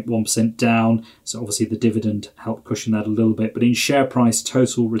 8.1% down. So obviously the dividend helped cushion that a little bit. But in share price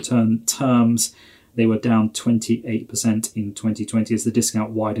total return terms, they were down 28% in 2020 as the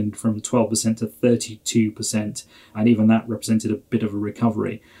discount widened from 12% to 32%. And even that represented a bit of a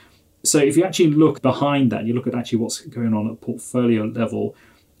recovery. So if you actually look behind that, you look at actually what's going on at portfolio level,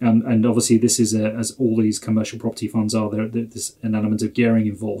 and obviously this is, as all these commercial property funds are, there's an element of gearing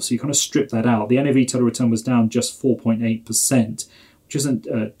involved. So you kind of strip that out. The NAV total return was down just 4.8%, which isn't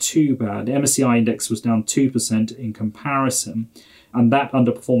too bad. The MSCI index was down 2% in comparison. And that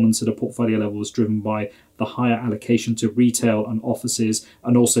underperformance at a portfolio level was driven by the higher allocation to retail and offices,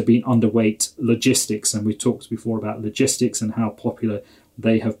 and also being underweight logistics. And we talked before about logistics and how popular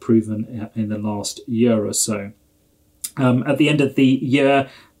they have proven in the last year or so. At the end of the year,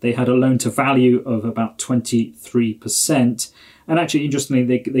 they had a loan to value of about 23%. And actually,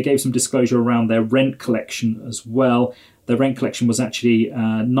 interestingly, they gave some disclosure around their rent collection as well. Their rent collection was actually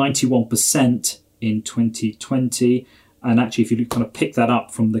 91% in 2020. And actually, if you kind of pick that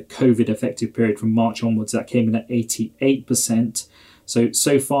up from the COVID effective period from March onwards, that came in at 88%.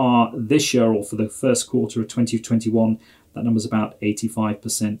 So far this year, or for the first quarter of 2021, that number's about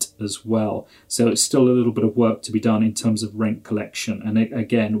 85% as well. So it's still a little bit of work to be done in terms of rent collection. And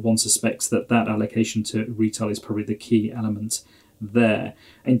again, one suspects that allocation to retail is probably the key element there.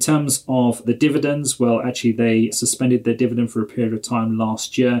 In terms of the dividends, well, actually they suspended their dividend for a period of time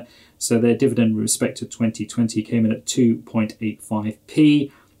last year. So their dividend with respect to 2020 came in at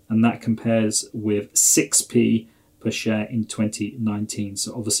 2.85p, and that compares with 6p per share in 2019.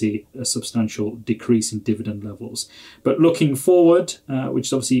 So obviously a substantial decrease in dividend levels. But looking forward, which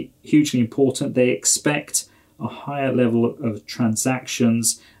is obviously hugely important, they expect a higher level of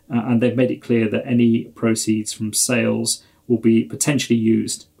transactions, and they've made it clear that any proceeds from sales will be potentially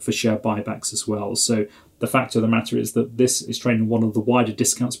used for share buybacks as well. So the fact of the matter is that this is trading one of the wider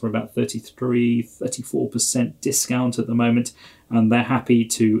discounts for about 34% discount at the moment, and they're happy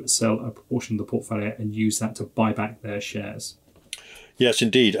to sell a proportion of the portfolio and use that to buy back their shares. Yes,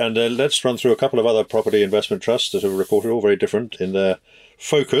 indeed. And let's run through a couple of other property investment trusts that have reported, all very different in their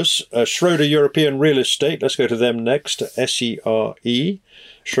focus. Schroeder European Real Estate, let's go to them next, SERE.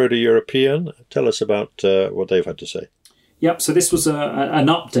 Schroeder European, tell us about what they've had to say. Yep, so this was an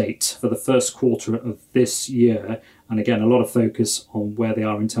update for the first quarter of this year. And again, a lot of focus on where they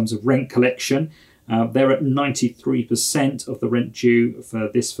are in terms of rent collection. They're at 93% of the rent due for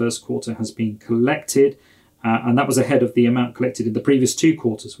this first quarter has been collected. And that was ahead of the amount collected in the previous two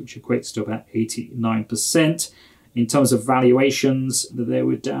quarters, which equates to about 89%. In terms of valuations, they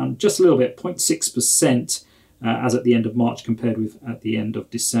were down just a little bit, 0.6%, as at the end of March compared with at the end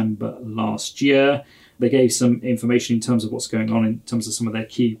of December last year. They gave some information in terms of what's going on in terms of some of their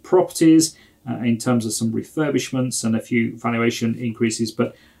key properties, in terms of some refurbishments and a few valuation increases.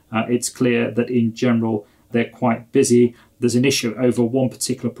 But it's clear that in general, they're quite busy. There's an issue over one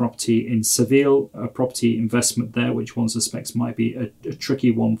particular property in Seville, a property investment there, which one suspects might be a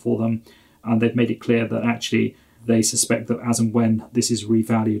tricky one for them. And they've made it clear that actually they suspect that as and when this is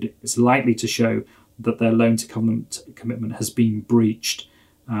revalued, it's likely to show that their loan to covenant commitment has been breached,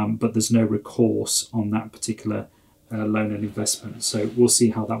 but there's no recourse on that particular loan and investment. So we'll see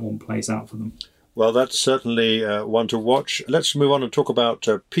how that one plays out for them. Well, that's certainly one to watch. Let's move on and talk about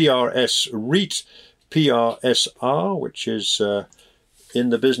PRS REIT, PRSR, which is in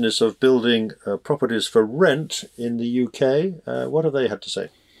the business of building properties for rent in the UK. What have they had to say?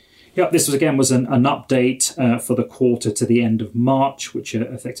 Yeah, this was an update for the quarter to the end of March, which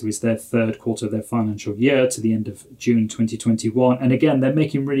effectively is their third quarter of their financial year to the end of June 2021. And again, they're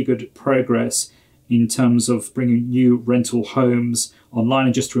making really good progress in terms of bringing new rental homes online.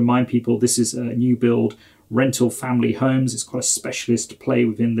 And just to remind people, this is a new build rental family homes. It's quite a specialist play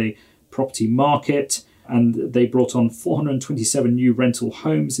within the property market. And they brought on 427 new rental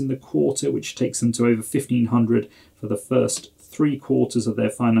homes in the quarter, which takes them to over 1,500 for the first 3 quarters of their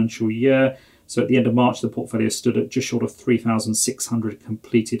financial year. So at the end of March, the portfolio stood at just short of 3,600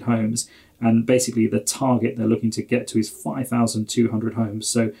 completed homes. And basically the target they're looking to get to is 5,200 homes.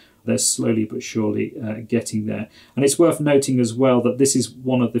 So they're slowly but surely getting there. And it's worth noting as well that this is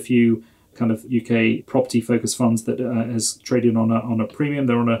one of the few kind of UK property-focused funds that has traded on a premium.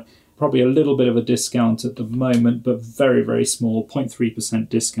 They're on probably a little bit of a discount at the moment, but very, very small, 0.3%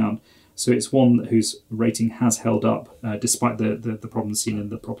 discount. So it's one whose rating has held up despite the problems seen in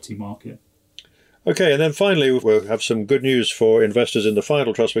the property market. Okay, and then finally, we'll have some good news for investors in the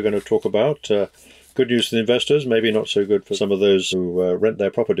final trust we're going to talk about. Good news for the investors, maybe not so good for some of those who rent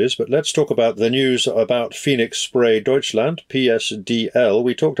their properties. But let's talk about the news about Phoenix Spray Deutschland, PSDL.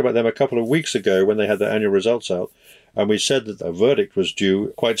 We talked about them a couple of weeks ago when they had their annual results out. And we said that a verdict was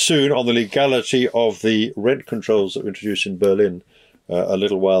due quite soon on the legality of the rent controls that were introduced in Berlin a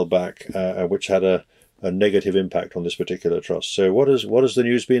little while back, which had a negative impact on this particular trust. So what has the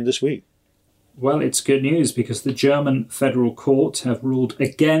news been this week? Well, it's good news because the German Federal Court have ruled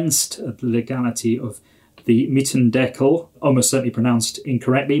against the legality of the Mietendeckel, almost certainly pronounced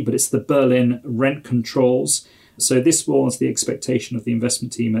incorrectly, but it's the Berlin rent controls. So this was the expectation of the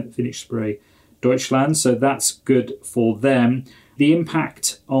investment team at Phoenix Spray Deutschland, so that's good for them. The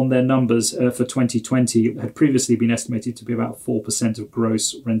impact on their numbers for 2020 had previously been estimated to be about 4% of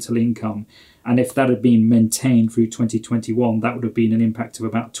gross rental income. And if that had been maintained through 2021, that would have been an impact of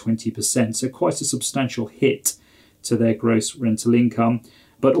about 20%. So quite a substantial hit to their gross rental income.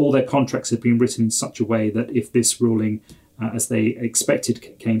 But all their contracts had been written in such a way that if this ruling, as they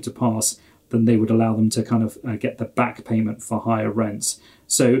expected, came to pass, then they would allow them to kind of get the back payment for higher rents.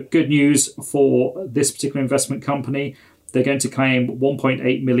 So good news for this particular investment company. They're going to claim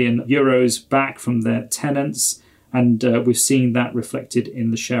 1.8 million euros back from their tenants. And we've seen that reflected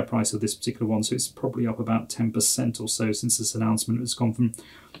in the share price of this particular one. So it's probably up about 10% or so since this announcement. It's gone from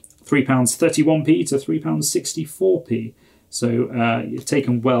 £3.31p to £3.64p. So it's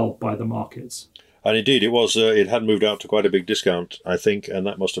taken well by the markets. And indeed, it had moved out to quite a big discount, I think, and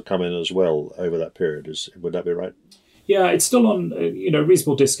that must have come in as well over that period. Would that be right? Yeah, it's still on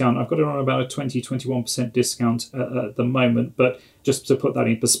reasonable discount. I've got it on about a 20-21% discount at the moment. But just to put that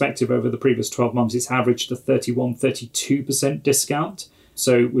in perspective, over the previous 12 months, it's averaged a 31-32% discount.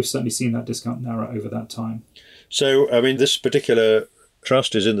 So we've certainly seen that discount narrow over that time. So, I mean, this particular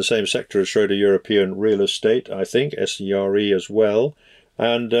trust is in the same sector as Schroeder European Real Estate, I think, SERE as well.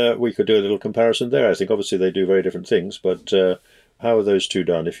 And we could do a little comparison there. I think obviously they do very different things, but how are those two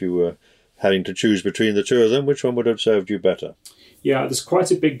done? If you were having to choose between the two of them, which one would have served you better? Yeah, there's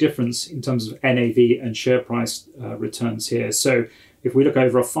quite a big difference in terms of NAV and share price returns here. So if we look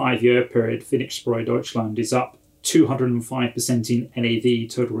over a 5-year period, Phoenix Spray Deutschland is up 205% in NAV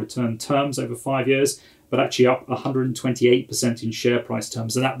total return terms over 5 years, but actually up 128% in share price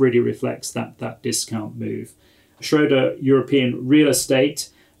terms. And that really reflects that discount move. Schroeder European Real Estate,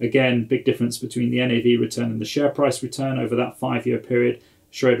 again, big difference between the NAV return and the share price return over that 5-year period.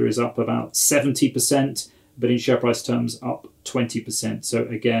 Schroeder is up about 70%, but in share price terms, up 20%. So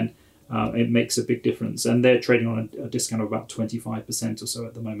again, it makes a big difference. And they're trading on a discount of about 25% or so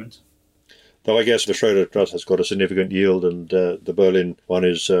at the moment. Though I guess the Schroeder Trust has got a significant yield, and the Berlin one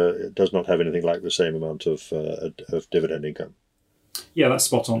does not have anything like the same amount of dividend income. Yeah, that's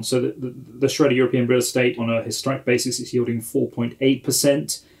spot on. So the Schroeder European Real Estate on a historic basis is yielding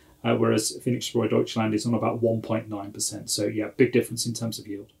 4.8%. Whereas Phoenix Spray Deutschland is on about 1.9%. So yeah, big difference in terms of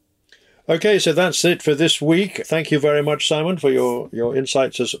yield. Okay, so that's it for this week. Thank you very much, Simon, for your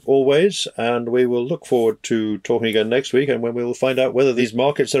insights as always. And we will look forward to talking again next week, and when we will find out whether these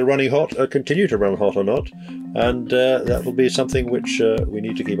markets that are running hot continue to run hot or not. And that will be something which we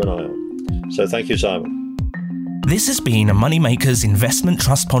need to keep an eye on. So thank you, Simon. This has been a Moneymakers Investment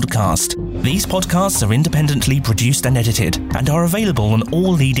Trust podcast. These podcasts are independently produced and edited and are available on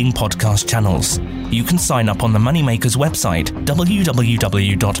all leading podcast channels. You can sign up on the Moneymakers website,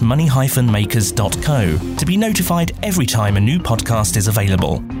 www.money-makers.co, to be notified every time a new podcast is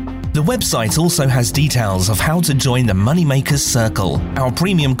available. The website also has details of how to join the Moneymakers Circle, our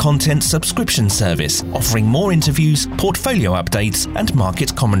premium content subscription service, offering more interviews, portfolio updates, and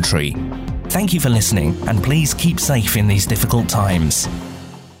market commentary. Thank you for listening, and please keep safe in these difficult times.